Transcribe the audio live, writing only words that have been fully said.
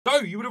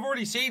So, you would have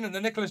already seen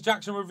the Nicholas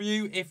Jackson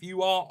review if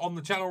you are on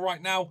the channel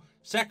right now.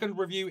 Second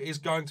review is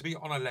going to be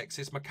on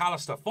Alexis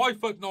McAllister.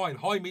 5'9",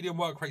 high medium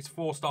work rates,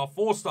 4-star,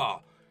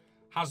 4-star.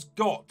 Has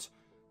got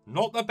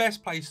not the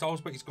best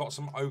playstyles, but he's got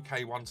some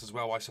okay ones as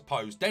well, I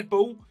suppose. Dead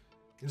ball,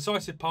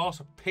 incisive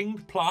pass,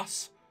 ping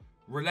plus,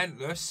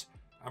 relentless,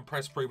 and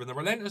press proven. The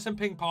relentless and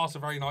ping pass are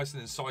very nice,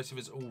 and incisive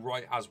is all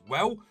right as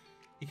well.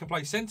 He can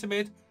play centre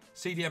mid,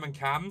 CDM and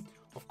cam.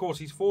 Of course,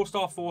 he's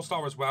 4-star,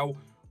 4-star as well,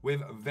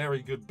 with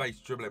very good base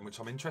dribbling, which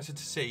I'm interested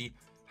to see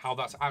how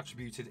that's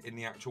attributed in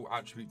the actual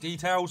attribute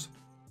details.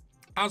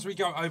 As we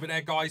go over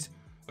there, guys,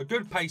 a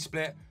good pace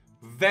split,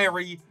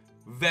 very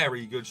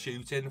good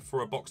shooting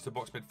for a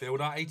box-to-box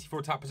midfielder. 84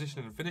 attack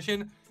position and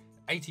finishing,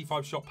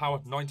 85 shot power,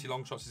 90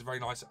 long shots is very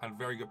nice, and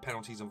very good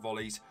penalties and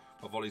volleys.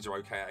 But volleys are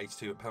okay at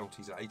 82, but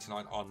penalties at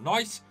 89 are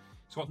nice.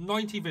 He's got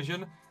 90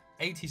 vision,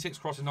 86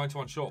 crossing,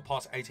 91 short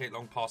pass, 88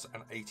 long pass,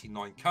 and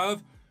 89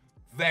 curve.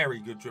 Very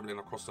good dribbling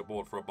across the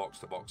board for a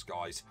box-to-box,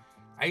 guys.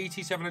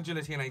 87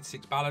 agility and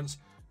 86 balance,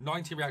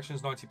 90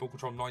 reactions, 90 ball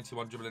control,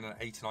 91 dribbling, and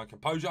 89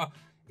 composure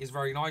is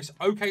very nice.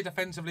 Okay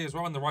defensively as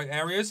well in the right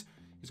areas.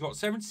 He's got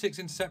 76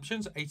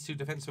 interceptions, 82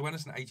 defensive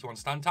awareness, and 81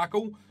 stand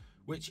tackle,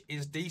 which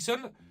is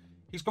decent.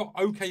 He's got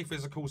okay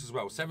physicals as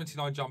well.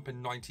 79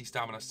 jumping, 90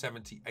 stamina,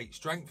 78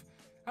 strength,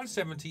 and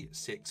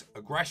 76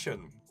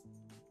 aggression.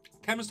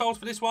 Chem styles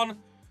for this one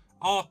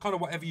are kind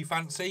of whatever you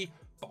fancy,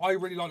 but I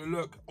really like the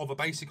look of a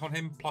basic on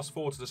him.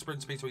 +4 to the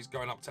sprint speed, so he's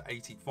going up to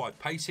 85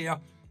 pace here.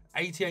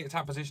 88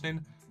 attack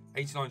positioning,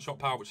 89 shot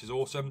power, which is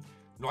awesome.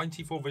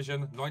 94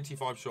 vision,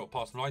 95 short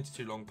pass,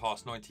 92 long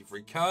pass,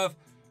 93 curve.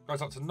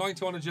 Goes up to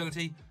 91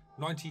 agility,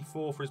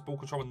 94 for his ball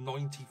control, and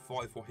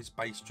 95 for his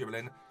base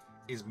dribbling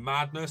is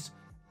madness.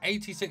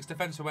 86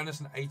 defensive awareness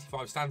and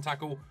 85 stand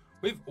tackle,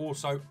 with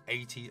also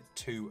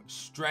 82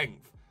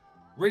 strength.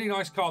 Really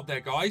nice card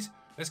there, guys.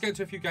 Let's get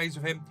into a few games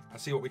with him and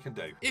see what we can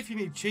do. If you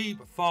need cheap,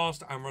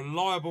 fast, and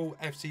reliable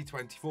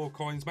FC24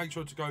 coins, make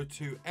sure to go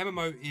to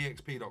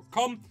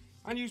MMOEXP.com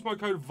and use my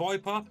code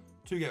VIPER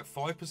to get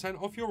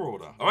 5% off your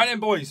order. All right then,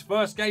 boys.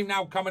 First game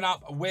now coming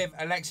up with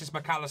Alexis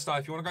McAllister.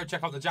 If you want to go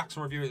check out the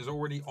Jackson review, it is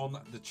already on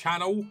the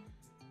channel.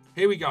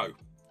 Here we go.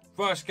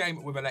 First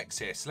game with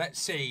Alexis. Let's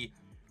see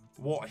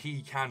what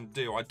he can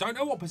do. I don't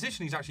know what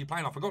position he's actually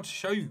playing. I forgot to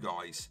show you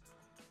guys.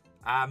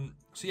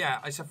 So yeah,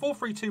 it's a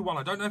 4-3-2-1.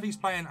 I don't know if he's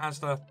playing as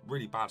the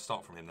really bad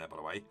start from him there, by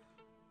the way.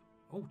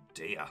 Oh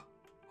dear.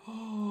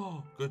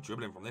 Oh, good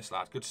dribbling from this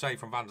lad. Good save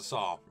from Van der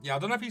Sar. Yeah, I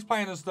don't know if he's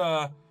playing as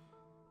the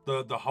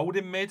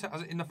holding mid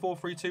as in the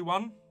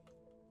 4-3-2-1.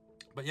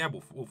 But yeah,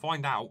 we'll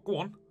find out. Go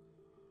on.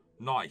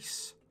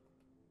 Nice.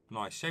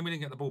 Nice. Shame we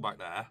didn't get the ball back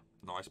there.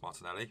 Nice,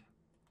 Martinelli.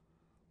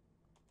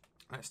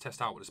 Let's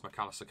test out what this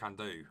McAllister can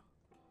do.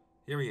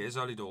 Here he is,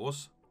 early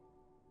doors.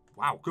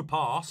 Wow, good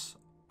pass.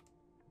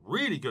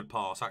 Really good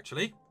pass,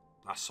 actually.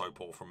 That's so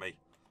poor from me.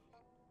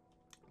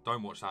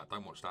 Don't watch that.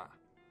 Don't watch that.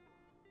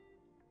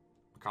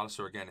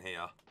 McAllister again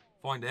here.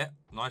 Find it.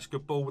 Nice,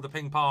 good ball with a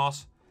ping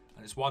pass.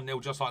 And it's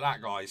 1-0 just like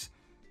that, guys.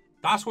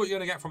 That's what you're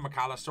going to get from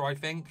McAllister, I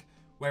think,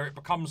 where it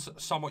becomes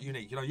somewhat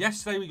unique. You know,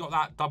 yesterday we got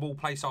that double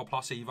playstyle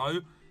plus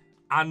Evo,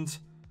 and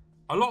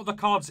a lot of the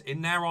cards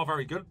in there are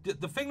very good.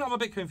 The thing that I'm a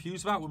bit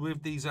confused about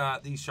with these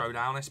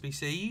Showdown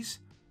SBCs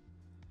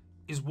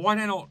is why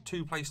they're not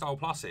 2 playstyle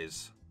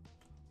pluses.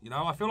 You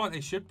know, I feel like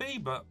they should be,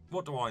 but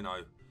what do I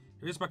know?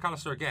 Here's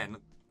McAllister again.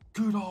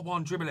 Good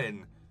R1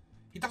 dribbling.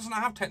 He doesn't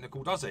have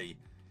technical, does he?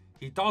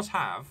 He does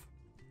have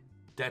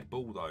dead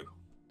ball, though.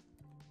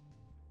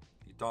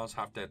 He does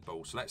have dead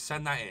ball. So let's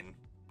send that in.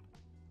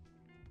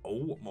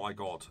 Oh, my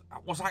God.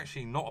 That was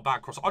actually not a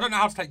bad cross. I don't know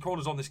how to take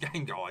corners on this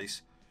game,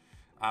 guys.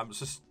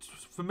 So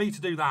for me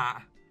to do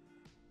that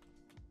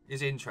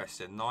is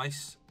interesting.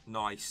 Nice.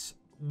 Nice.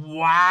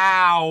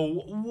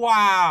 Wow.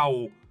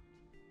 Wow.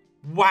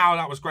 Wow,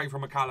 that was great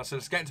from McAllister.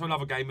 Let's get into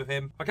another game with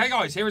him. Okay,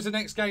 guys, here is the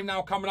next game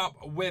now coming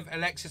up with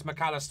Alexis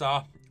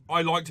McAllister.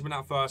 I liked him in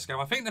that first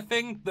game. I think the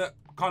thing that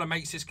kind of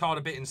makes this card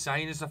a bit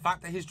insane is the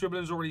fact that his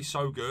dribbling is already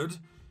so good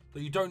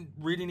that you don't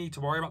really need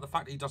to worry about the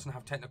fact that he doesn't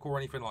have technical or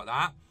anything like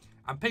that.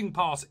 And ping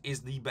pass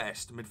is the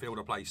best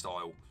midfielder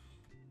playstyle.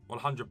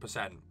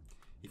 100%.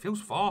 He feels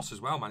fast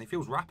as well, man. He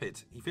feels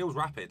rapid. He feels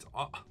rapid.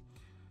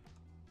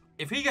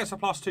 If he gets a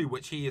 +2,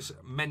 which he is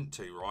meant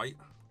to, right?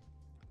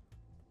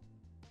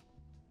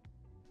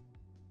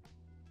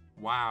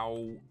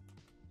 Wow.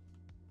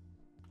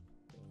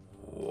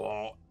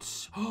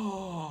 What?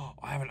 Oh,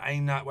 I haven't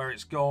aimed that where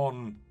it's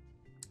gone.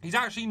 He's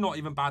actually not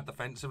even bad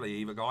defensively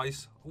either,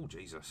 guys. Oh,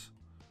 Jesus.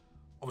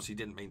 Obviously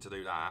didn't mean to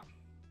do that.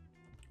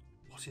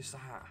 What is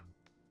that?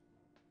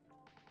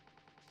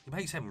 He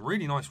makes some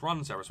really nice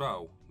runs there as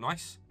well.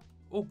 Nice.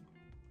 Oh.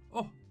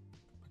 Oh.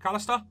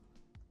 McAllister?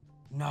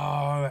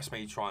 No, that's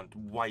me trying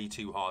way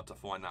too hard to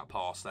find that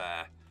pass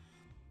there.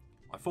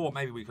 I thought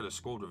maybe we could have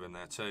scored with him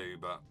there too,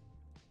 but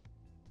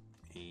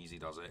easy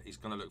does it. He's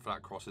going to look for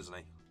that cross, isn't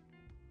he?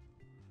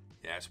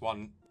 Yeah, it's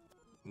 1-0.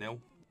 No,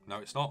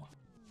 it's not.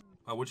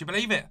 Oh, would you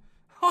believe it?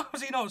 How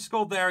has he not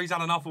scored there? He's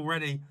had enough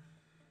already.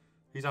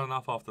 He's had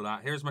enough after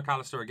that. Here's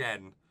McAllister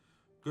again.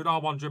 Good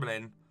R1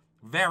 dribbling.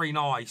 Very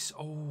nice.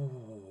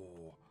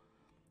 Oh.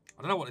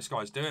 I don't know what this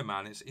guy's doing,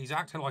 man. He's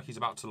acting like he's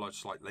about to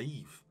just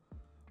leave.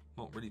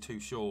 Not really too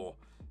sure.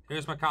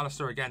 Here's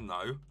McAllister again,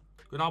 though.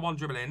 Good R1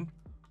 dribble in.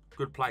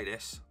 Good play,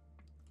 this.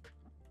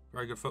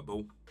 Very good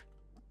football.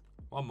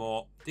 One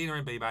more. Dina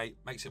and Bibe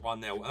makes it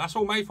 1-0. And that's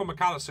all made from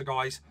McAllister,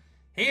 guys.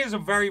 He is a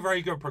very,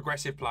 very good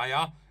progressive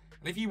player.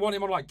 And if you want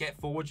him on, get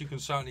forward, you can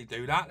certainly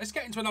do that. Let's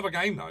get into another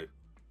game, though.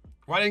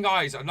 Right then,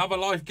 guys. Another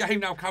live game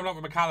now coming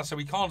up with McAllister.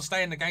 We can't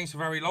stay in the games for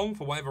very long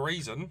for whatever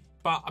reason.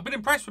 But I've been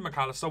impressed with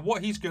McAllister.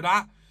 What he's good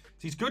at.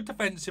 He's good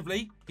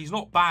defensively. He's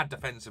not bad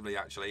defensively,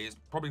 actually. It's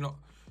probably not,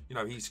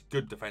 he's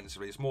good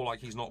defensively. It's more like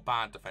he's not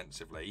bad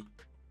defensively.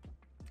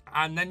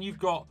 And then you've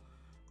got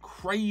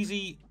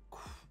crazy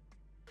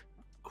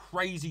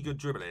good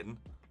dribbling.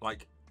 I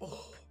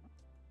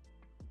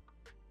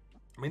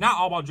mean, that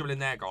R1 dribbling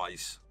there,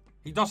 guys.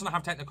 He doesn't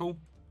have technical.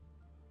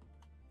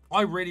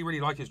 I really, really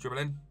like his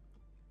dribbling.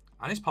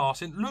 And his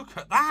passing. Look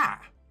at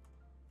that.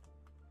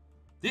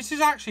 This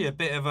is actually a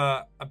bit of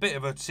a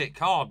sick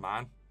card,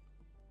 man.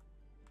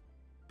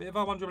 Bit of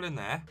R1 dribbling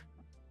there.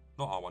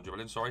 Not R1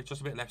 dribbling, sorry.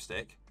 Just a bit left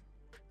stick.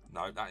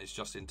 No, that is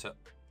just into...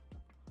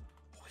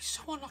 Oh, he's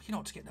so unlucky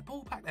not to get the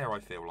ball back there, I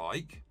feel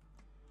like.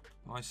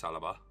 Nice,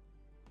 Saliba.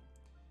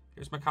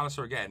 Here's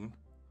McAllister again.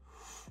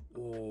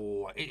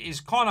 Oh, it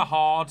is kind of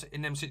hard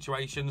in them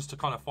situations to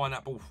kind of find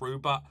that ball through,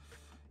 but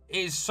it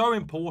is so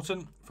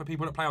important for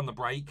people that play on the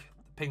break,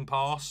 the ping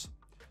pass.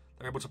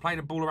 They're able to play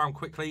the ball around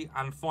quickly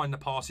and find the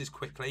passes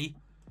quickly.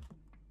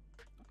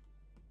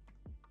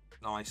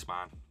 Nice,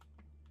 man.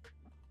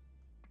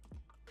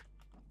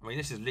 I mean,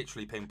 this is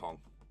literally ping pong.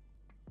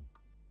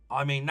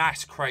 I mean,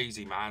 that's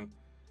crazy, man.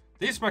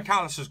 This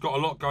McAllister's got a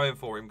lot going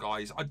for him,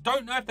 guys. I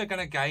don't know if they're going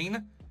to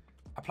gain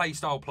a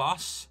playstyle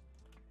plus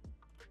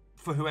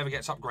for whoever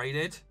gets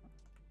upgraded.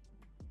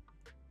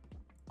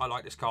 I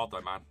like this card,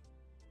 though, man.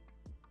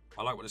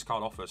 I like what this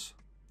card offers.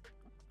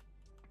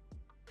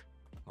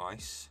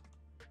 Nice.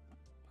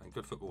 Playing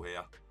good football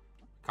here.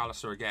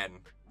 McAllister again.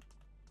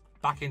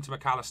 Back into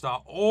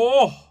McAllister.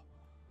 Oh!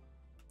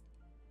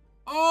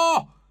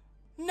 Oh!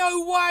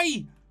 No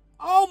way!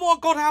 Oh my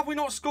God, how have we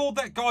not scored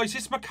that, guys?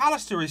 This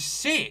McAllister is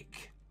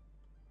sick.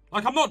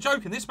 I'm not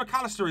joking. This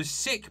McAllister is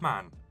sick,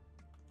 man.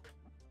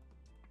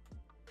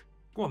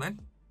 Go on, then.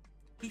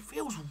 He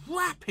feels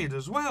rapid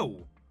as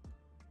well.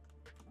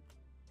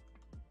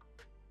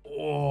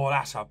 Oh,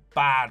 that's a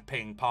bad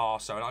ping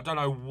pass, and I don't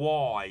know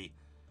why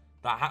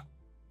that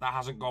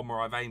hasn't gone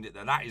where I've aimed it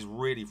there. That is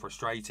really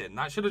frustrating.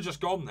 That should have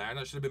just gone there, and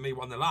that should have been me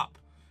 1-0 up.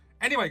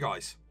 Anyway,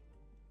 guys.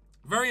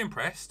 Very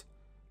impressed.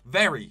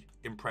 Very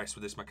impressed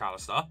with this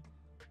McAllister.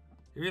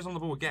 Here he is on the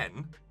ball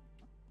again.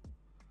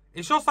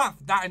 It's just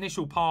that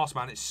initial pass,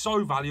 man. It's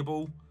so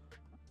valuable.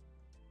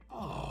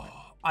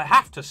 Oh, I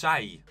have to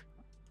say.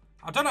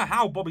 I don't know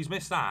how Bobby's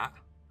missed that.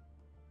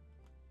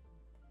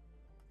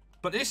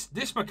 But this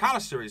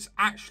McAllister is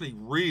actually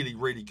really,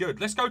 really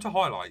good. Let's go to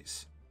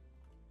highlights.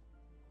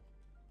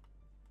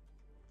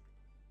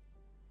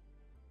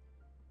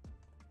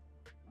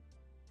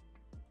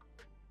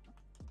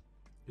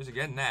 Here's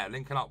again there,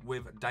 linking up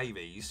with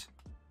Davies.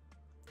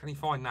 Can he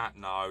find that?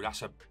 No,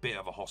 that's a bit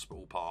of a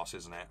hospital pass,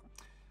 isn't it?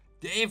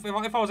 If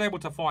I was able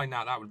to find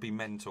that, that would be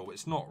mental.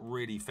 It's not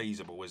really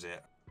feasible, is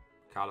it?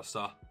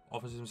 McAllister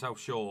offers himself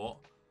short.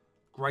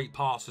 Great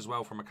pass as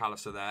well from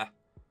McAllister there.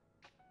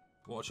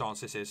 What a chance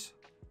this is.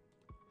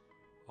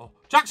 Oh,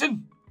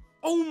 Jackson!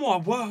 Oh, my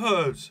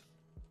word!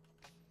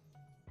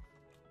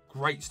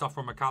 Great stuff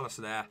from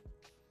McAllister there.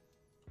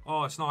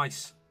 Oh, it's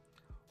nice.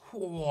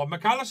 Oh,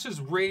 McAllister's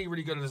really,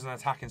 really good as an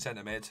attacking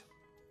centre mid.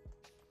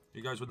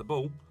 He goes with the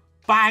ball.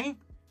 Bang!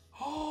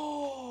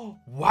 Oh,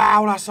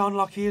 wow, that's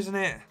unlucky, isn't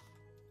it?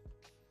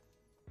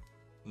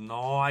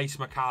 Nice,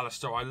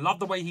 McAllister. I love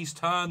the way he's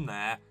turned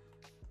there.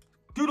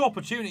 Good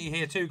opportunity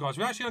here too, guys.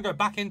 We're actually going to go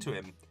back into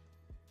him.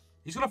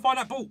 He's going to find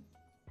that ball.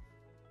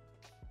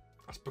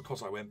 That's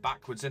because I went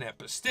backwards, innit?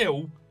 But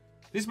still,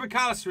 this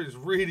McAllister is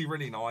really,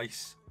 really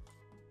nice.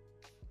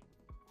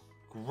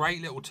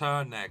 Great little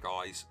turn there,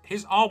 guys.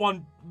 His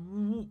R1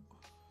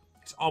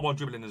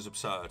 dribbling is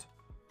absurd.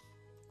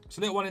 It's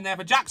a little one in there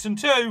for Jackson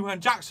too,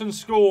 and Jackson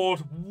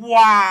scored.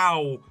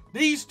 Wow.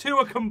 These two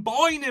are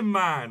combining,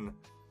 man.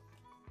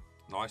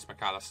 Nice,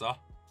 McAllister.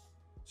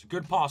 It's a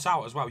good pass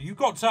out as well. You've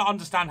got to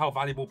understand how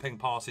valuable ping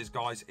pass is,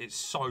 guys. It's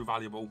so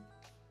valuable.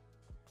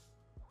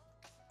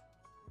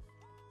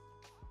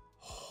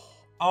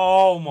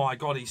 Oh, my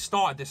God. He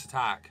started this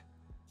attack.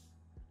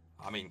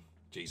 I mean,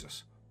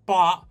 Jesus.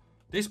 But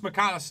this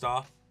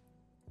McAllister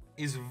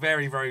is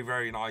very, very,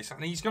 very nice.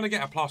 And he's going to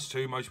get a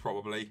 +2, most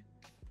probably.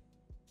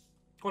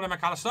 Go on then,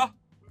 McAllister.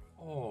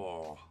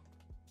 Oh.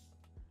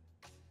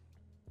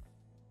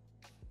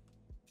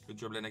 Good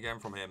dribbling again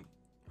from him.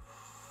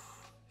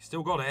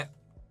 Still got it.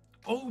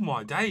 Oh,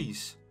 my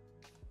days.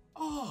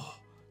 Oh,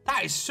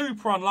 that is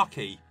super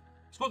unlucky.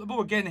 He's got the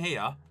ball again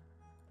here.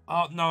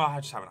 Oh, no, I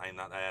just haven't aimed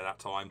that there that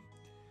time.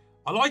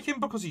 I like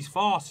him because he's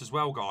fast as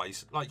well,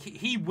 guys. Like,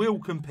 he will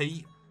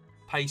compete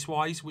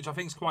pace-wise, which I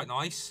think is quite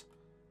nice.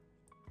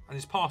 And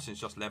his passing is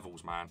just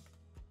levels, man.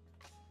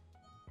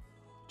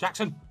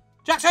 Jackson!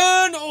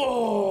 Jackson!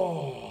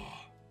 Oh!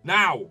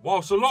 Now,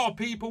 whilst a lot of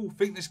people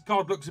think this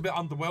card looks a bit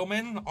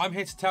underwhelming, I'm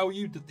here to tell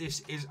you that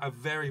this is a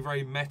very,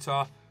 very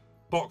meta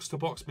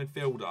box-to-box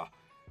midfielder.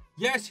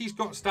 Yes, he's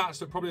got stats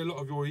that probably a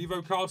lot of your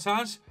Evo cards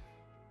has,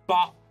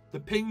 but the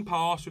ping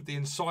pass with the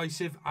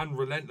incisive and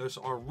relentless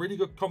are a really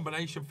good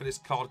combination for this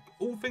card.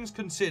 All things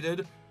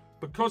considered,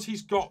 because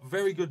he's got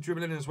very good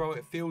dribbling as well,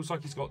 it feels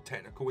like he's got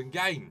technical in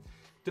game.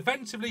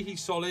 Defensively,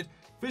 he's solid.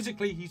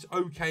 Physically, he's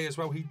okay as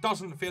well. He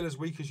doesn't feel as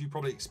weak as you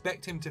probably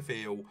expect him to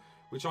feel,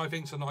 which I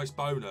think is a nice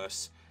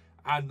bonus.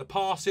 And the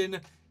passing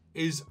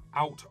is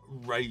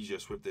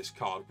outrageous with this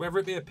card. Whether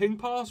it be a ping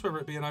pass, whether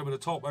it be an over the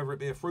top, whether it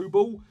be a through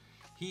ball,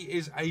 he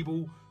is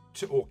able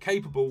to, or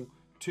capable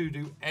to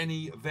do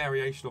any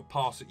variation of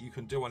pass that you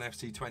can do on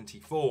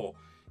FC24.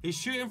 His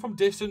shooting from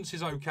distance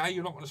is okay.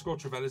 You're not going to score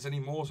Travellas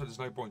anymore, so there's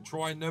no point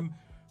trying them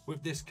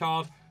with this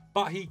card.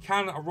 But he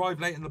can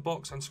arrive late in the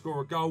box and score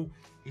a goal.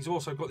 He's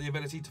also got the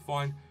ability to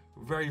find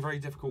very, very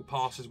difficult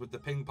passes with the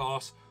ping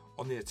pass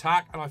on the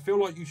attack. And I feel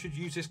like you should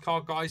use this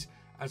card, guys,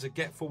 as a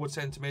get forward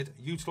centre mid.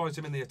 Utilise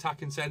him in the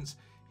attacking sense.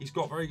 He's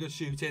got very good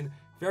shooting,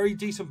 very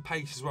decent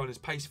pace as well. And his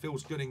pace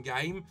feels good in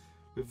game,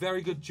 with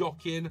very good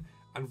jockeying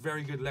and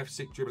very good left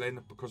stick dribbling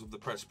because of the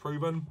press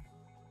proven.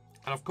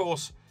 And of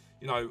course,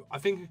 you know, I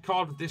think a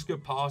card with this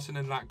good passing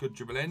and that good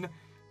dribbling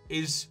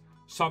is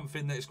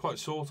something that is quite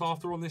sought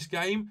after on this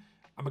game.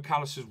 And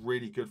McAllister's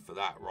really good for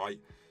that, right?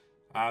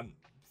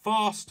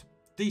 Fast,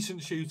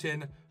 decent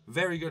shooting,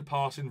 very good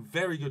passing,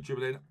 very good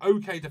dribbling,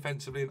 okay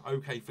defensively and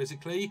okay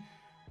physically,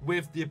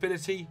 with the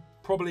ability,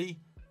 probably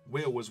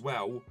will as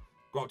well,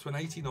 go up to an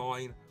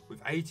 89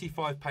 with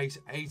 85 pace,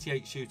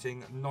 88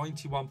 shooting,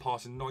 91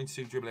 passing,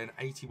 92 dribbling,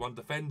 81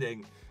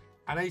 defending,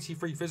 and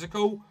 83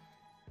 physical.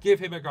 Give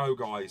him a go,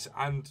 guys,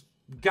 and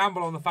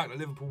gamble on the fact that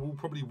Liverpool will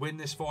probably win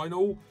this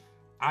final,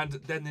 and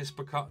then this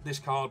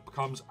card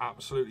becomes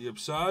absolutely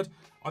absurd.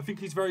 I think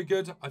he's very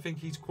good. I think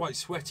he's quite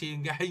sweaty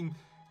in game.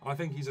 I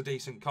think he's a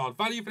decent card.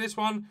 Value for this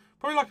one,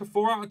 probably like a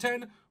 4 out of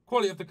 10.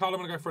 Quality of the card, I'm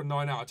going to go for a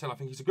 9 out of 10. I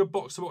think he's a good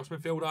box-to-box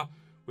midfielder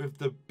with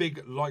the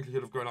big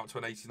likelihood of going up to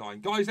an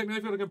 89. Guys, let me know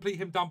if you want to complete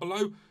him down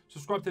below.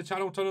 Subscribe to the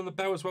channel, turn on the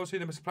bell as well so you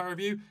don't miss a player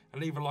review,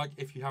 and leave a like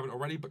if you haven't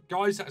already. But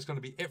guys, that's going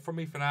to be it from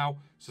me for now,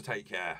 so take care.